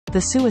The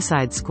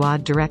Suicide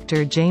Squad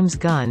director James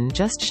Gunn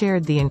just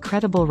shared the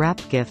incredible rap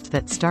gift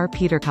that star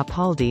Peter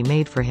Capaldi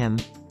made for him.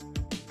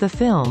 The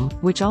film,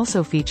 which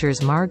also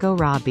features Margot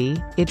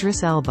Robbie,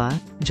 Idris Elba,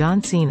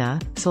 John Cena,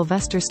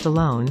 Sylvester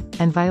Stallone,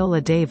 and Viola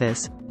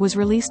Davis, was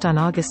released on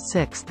August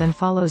 6 and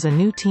follows a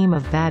new team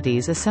of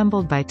baddies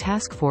assembled by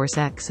Task Force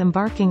X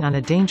embarking on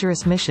a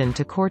dangerous mission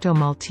to Corto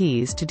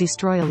Maltese to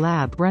destroy a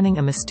lab running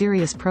a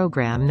mysterious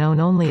program known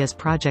only as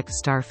Project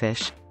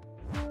Starfish.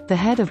 The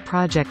head of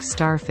Project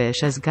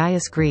Starfish is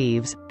Gaius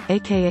Greaves,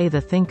 aka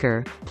The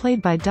Thinker,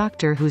 played by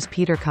Doctor Who's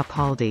Peter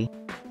Capaldi.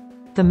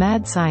 The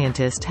mad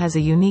scientist has a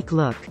unique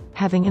look,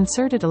 having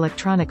inserted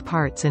electronic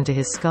parts into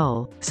his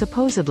skull,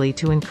 supposedly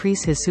to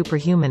increase his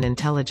superhuman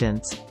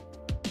intelligence.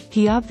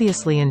 He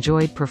obviously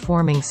enjoyed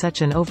performing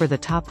such an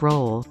over-the-top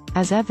role,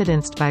 as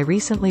evidenced by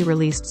recently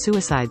released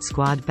Suicide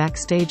Squad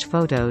backstage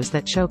photos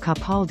that show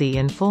Capaldi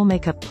in full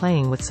makeup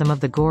playing with some of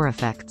the gore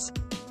effects.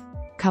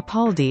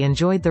 Capaldi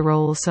enjoyed the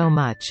role so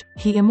much,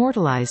 he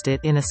immortalized it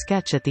in a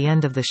sketch at the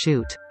end of the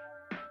shoot.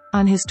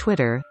 On his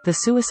Twitter, the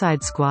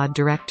Suicide Squad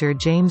director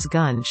James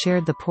Gunn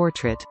shared the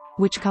portrait,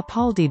 which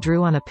Capaldi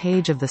drew on a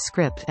page of the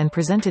script and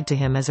presented to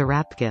him as a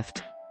rap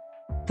gift.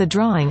 The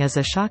drawing is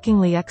a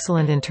shockingly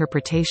excellent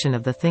interpretation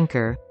of the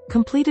Thinker,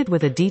 completed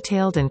with a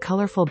detailed and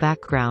colorful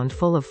background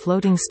full of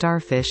floating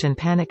starfish and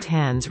panicked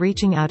hands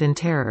reaching out in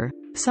terror.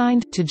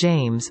 Signed, to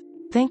James.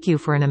 Thank you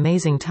for an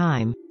amazing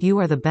time, you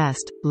are the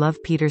best,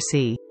 love Peter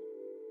C.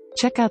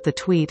 Check out the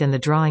tweet and the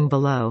drawing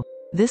below.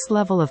 This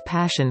level of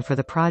passion for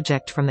the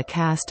project from the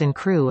cast and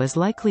crew is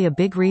likely a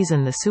big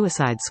reason The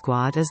Suicide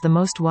Squad is the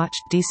most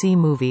watched DC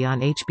movie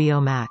on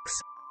HBO Max.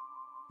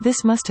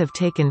 This must have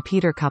taken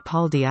Peter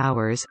Capaldi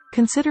hours,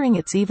 considering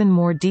it's even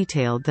more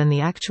detailed than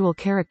the actual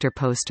character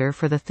poster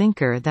for The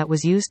Thinker that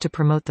was used to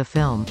promote the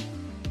film.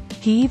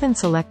 He even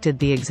selected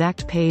the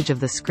exact page of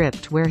the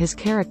script where his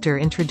character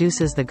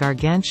introduces the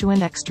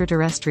gargantuan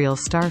extraterrestrial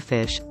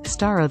starfish,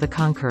 Starro the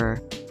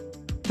Conqueror.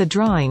 The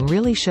drawing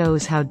really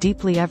shows how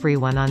deeply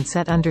everyone on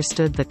set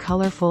understood the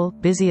colorful,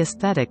 busy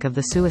aesthetic of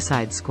the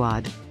Suicide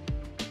Squad.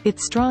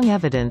 It's strong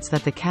evidence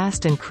that the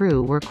cast and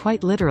crew were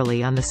quite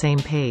literally on the same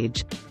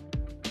page.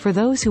 For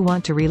those who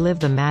want to relive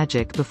the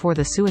magic before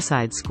the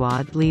Suicide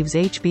Squad leaves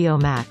HBO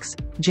Max,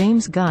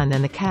 James Gunn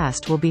and the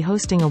cast will be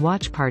hosting a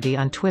watch party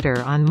on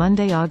Twitter on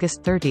Monday,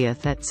 August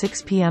 30th at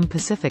 6 p.m.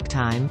 Pacific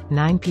Time,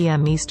 9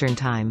 p.m. Eastern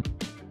Time.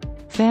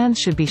 Fans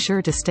should be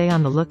sure to stay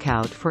on the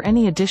lookout for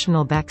any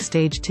additional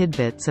backstage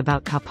tidbits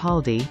about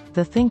Capaldi,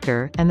 The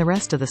Thinker, and the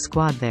rest of the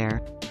squad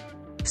there.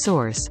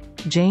 Source: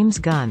 James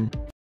Gunn.